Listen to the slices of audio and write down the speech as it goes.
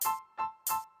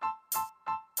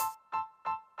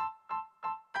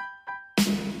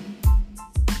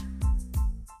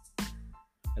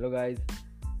Hello, guys.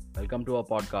 Welcome to our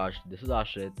podcast. This is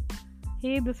Ashrit.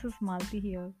 Hey, this is Malti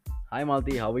here. Hi,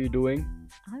 Malti. How are you doing?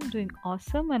 I'm doing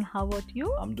awesome, and how about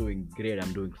you? I'm doing great.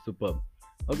 I'm doing superb.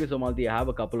 Okay, so Malti, I have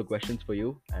a couple of questions for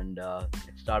you, and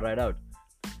let's start right out.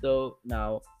 So,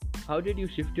 now, how did you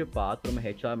shift your path from a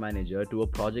HR manager to a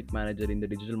project manager in the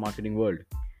digital marketing world?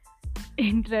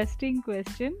 Interesting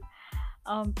question.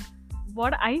 Um,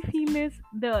 what I feel is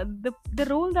the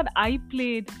role that I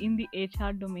played in the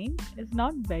HR domain is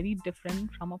not very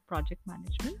different from a project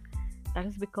management. That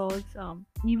is because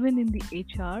even in the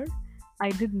HR, I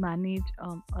did manage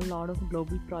a lot of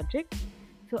global projects.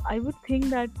 So I would think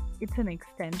that it's an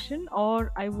extension,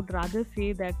 or I would rather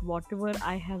say that whatever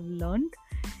I have learned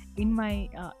in my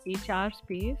HR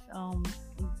space,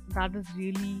 that is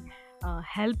really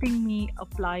helping me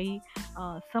apply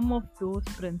some of those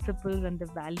principles and the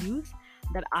values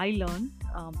that I learned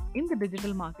in the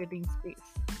digital marketing space.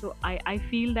 So I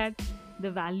feel that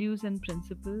the values and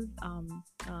principles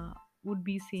would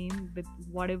be same with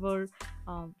whatever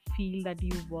field that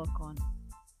you work on.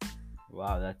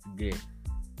 Wow, that's great.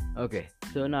 Okay,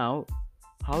 so now,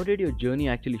 how did your journey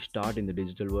actually start in the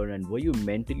digital world, and were you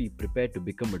mentally prepared to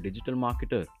become a digital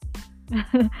marketer?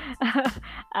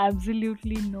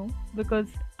 Absolutely no, because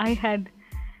I had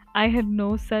I had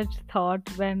no such thought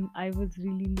when I was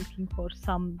really looking for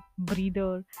some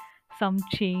breather, some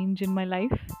change in my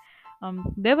life.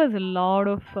 There was a lot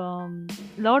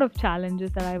of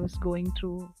challenges that I was going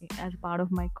through as part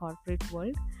of my corporate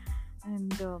world,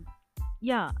 and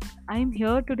yeah, I'm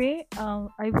here today.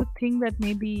 I would think that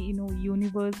maybe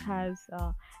universe has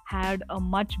had a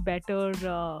much better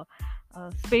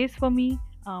space for me,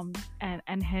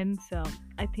 and hence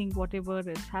I think whatever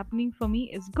is happening for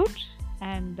me is good,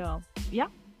 and yeah.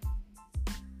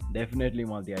 Definitely,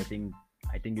 Malti. I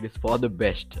think it is for the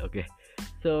best. Okay.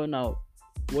 So now,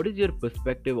 what is your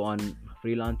perspective on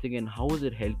freelancing and how is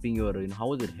it helping you, or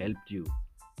how has it helped you?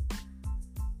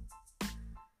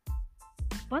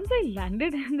 Once I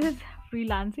landed in this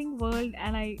freelancing world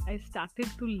and I started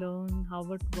to learn how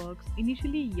it works.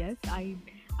 Initially, yes, I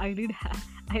did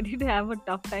I did have a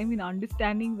tough time in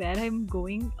understanding where I'm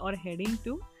going or heading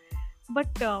to,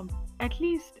 but at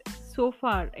least so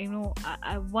far,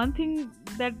 one thing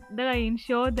that I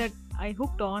ensure that I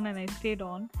hooked on and I stayed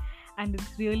on, and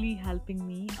it's really helping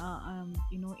me,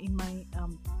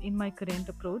 in my current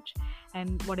approach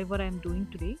and whatever I'm doing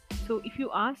today. So if you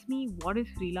ask me what is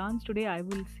freelance today, I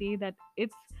will say that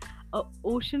it's a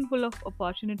ocean full of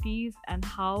opportunities, and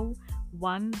how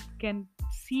one can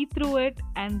see through it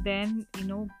and then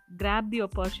grab the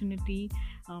opportunity,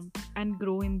 and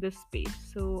grow in this space.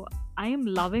 So I am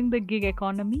loving the gig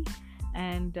economy,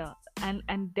 and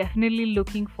and definitely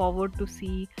looking forward to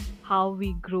see how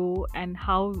we grow and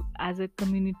how as a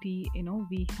community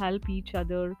we help each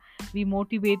other, we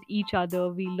motivate each other,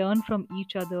 we learn from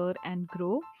each other and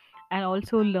grow, and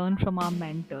also learn from our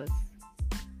mentors.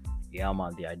 Yeah,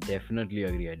 Malti. I definitely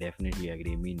agree. I definitely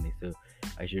agree. I mean, so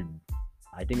I should.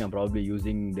 I think I'm probably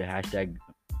using the hashtag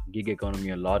gig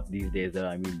economy a lot these days.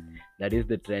 That is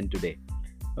the trend today.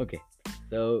 Okay.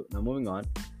 So now moving on.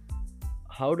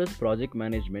 How does project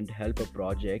management help a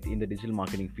project in the digital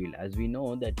marketing field? As we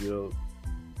know that you're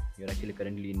actually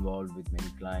currently involved with many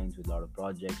clients with a lot of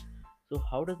projects. So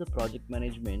how does the project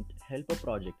management help a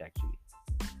project actually?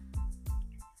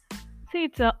 See,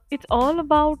 it's all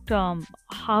about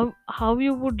how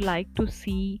you would like to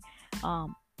see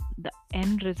the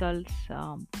end results.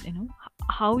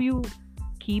 How you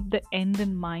keep the end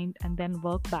in mind and then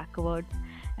work backwards,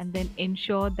 and then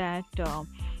ensure that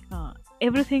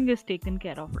everything is taken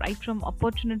care of, right from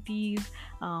opportunities,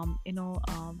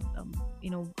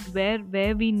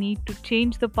 where we need to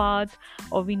change the path,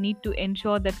 or we need to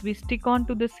ensure that we stick on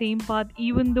to the same path,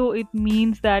 even though it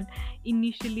means that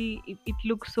initially it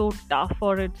looks so tough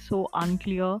or it's so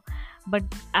unclear. But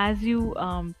as you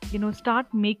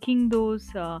start making those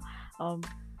um,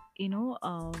 you know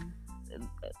um,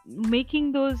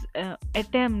 making those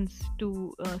attempts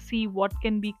to see what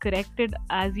can be corrected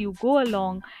as you go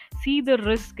along, see the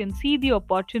risk and see the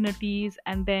opportunities,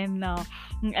 and then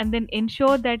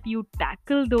ensure that you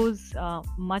tackle those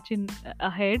much in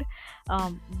ahead,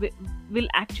 will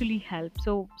actually help.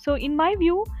 So in my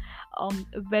view,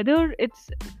 whether it's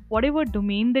whatever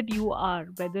domain that you are,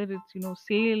 whether it's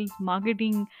sales,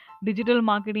 marketing, digital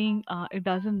marketing, it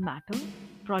doesn't matter.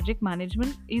 Project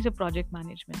management is a project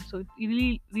management. So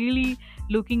it's really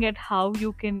looking at how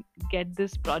you can get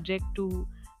this project to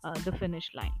the finish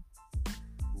line.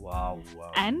 Wow,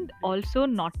 wow, that's And great. also,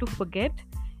 not to forget,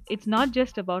 it's not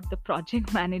just about the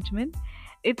project management,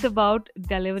 it's about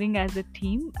delivering as a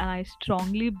team. And I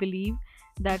strongly believe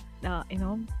that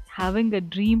having a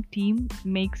dream team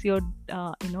makes your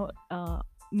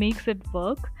makes it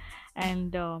work.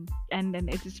 And then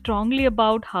it is strongly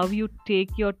about how you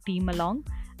take your team along,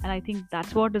 and I think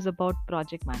that's what is about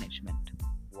project management.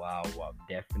 Wow, wow,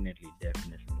 definitely,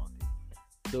 definitely, Mati.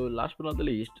 So, last but not the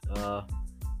least,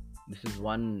 this is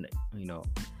one, you know,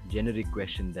 generic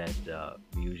question that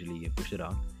we usually push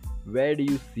around. Where do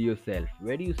you see yourself?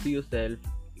 Where do you see yourself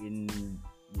in,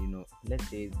 let's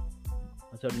say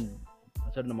a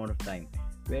certain amount of time?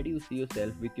 Where do you see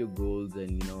yourself with your goals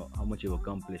and how much you've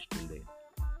accomplished till date?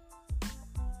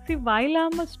 See, while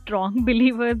I'm a strong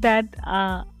believer that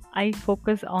I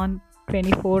focus on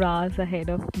 24 hours ahead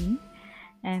of me,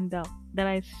 and that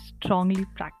I strongly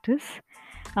practice,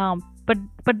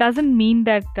 but doesn't mean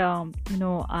that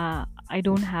I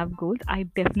don't have goals. I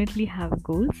definitely have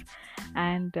goals,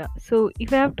 and so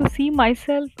if I have to see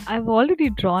myself, I've already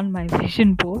drawn my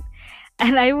vision board,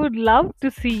 and I would love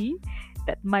to see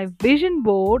that my vision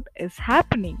board is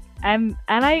happening, and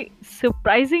I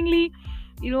surprisingly,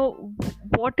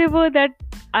 whatever that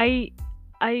I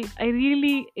I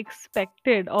really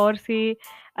expected, or say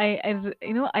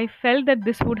I felt that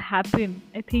this would happen.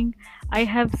 I think I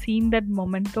have seen that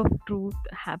moment of truth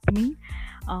happening,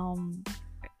 um,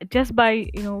 just by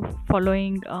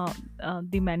following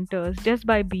the mentors, just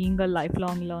by being a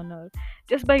lifelong learner,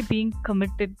 just by being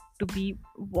committed to be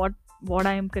what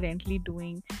I am currently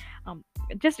doing, um,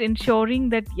 just ensuring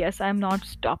that yes, I'm not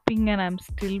stopping and I'm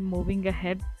still moving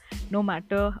ahead, no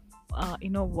matter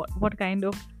what kind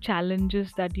of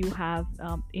challenges that you have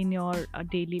in your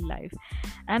daily life.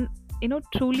 And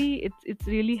truly it's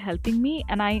really helping me,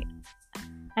 and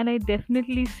I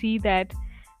definitely see that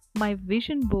my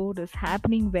vision board is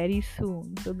happening very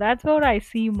soon. So that's where I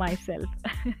see myself.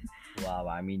 Wow,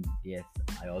 I mean, yes,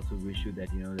 I also wish you that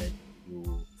that you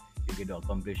you get to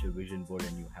accomplish your vision board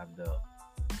and you have the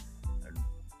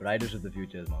brightest of the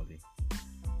futures, Maldi.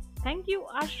 Thank you,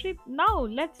 Ashrif. Now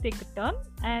let's take a turn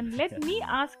and let me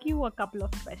ask you a couple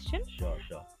of questions. Sure,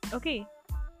 sure. Okay,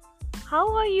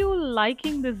 how are you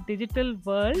liking this digital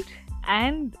world?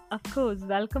 And of course,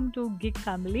 welcome to Gig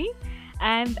Family.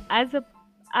 And as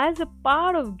a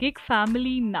part of Gig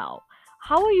Family now,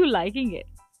 how are you liking it?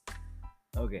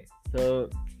 Okay, so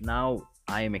now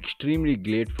I am extremely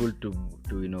grateful to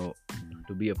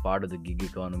to be a part of the gig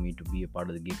economy, to be a part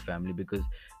of the gig family, because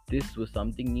this was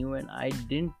something new and I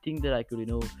didn't think that I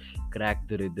could crack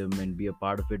the rhythm and be a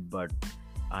part of it. But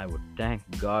I would thank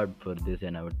God for this,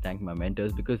 and I would thank my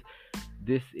mentors, because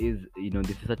this is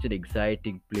such an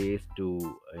exciting place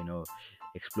to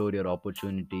explore your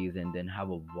opportunities and then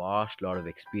have a vast lot of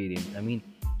experience. I mean,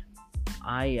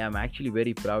 I am actually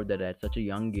very proud that at such a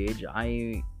young age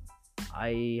I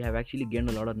have actually gained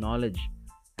a lot of knowledge.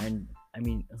 And I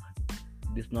mean,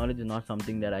 this knowledge is not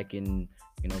something that I can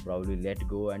probably let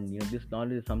go. And this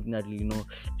knowledge is something that will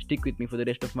stick with me for the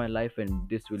rest of my life, and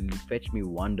this will fetch me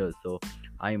wonders. So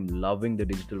I am loving the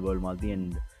digital world, Malti,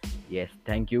 and yes,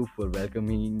 thank you for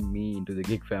welcoming me into the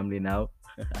gig family now.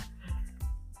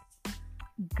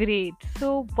 Great.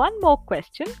 So, one more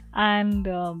question, and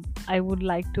I would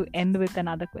like to end with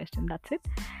another question. That's it.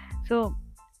 So,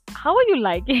 how are you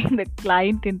liking the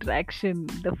client interaction?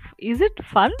 Is it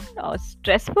fun or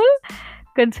stressful?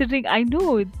 Considering I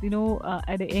know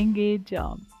at a young age,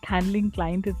 handling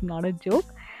client is not a joke.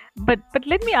 But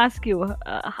let me ask you,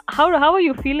 how are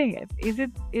you feeling it? Is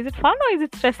it fun or is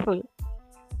it stressful?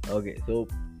 Okay, so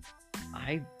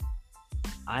I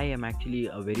I am actually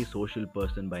a very social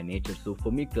person by nature. So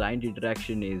for me, client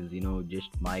interaction is, just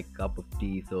my cup of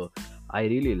tea. So I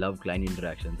really love client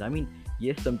interactions. I mean,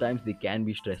 yes, sometimes they can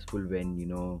be stressful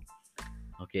when,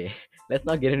 okay, let's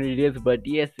not get into details, but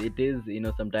yes, it is,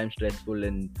 sometimes stressful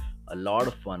and a lot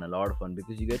of fun,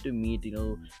 because you get to meet,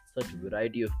 such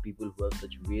variety of people who have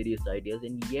such various ideas,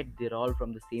 and yet they're all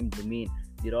from the same domain.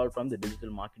 They're all from the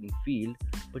digital marketing field,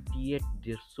 but yet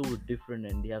they're so different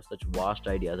and they have such vast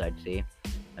ideas, I'd say.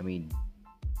 I mean,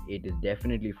 it is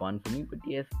definitely fun for me, but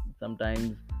yes,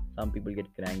 sometimes some people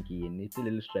get cranky and it's a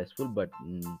little stressful, but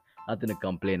nothing to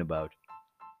complain about.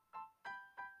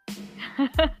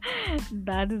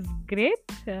 That is great.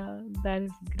 That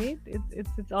is great.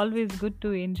 It's always good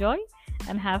to enjoy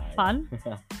and have fun.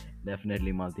 Yeah.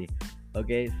 Definitely, Malti.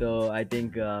 Okay, so I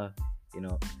think you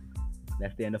know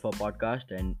that's the end of our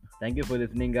podcast, and thank you for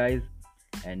listening, guys,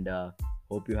 and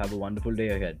hope you have a wonderful day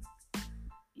ahead.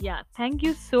 Yeah, thank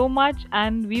you so much,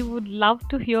 and we would love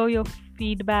to hear your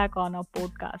feedback on our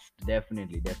podcast.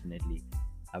 Definitely, definitely.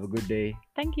 Have a good day.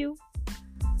 Thank you.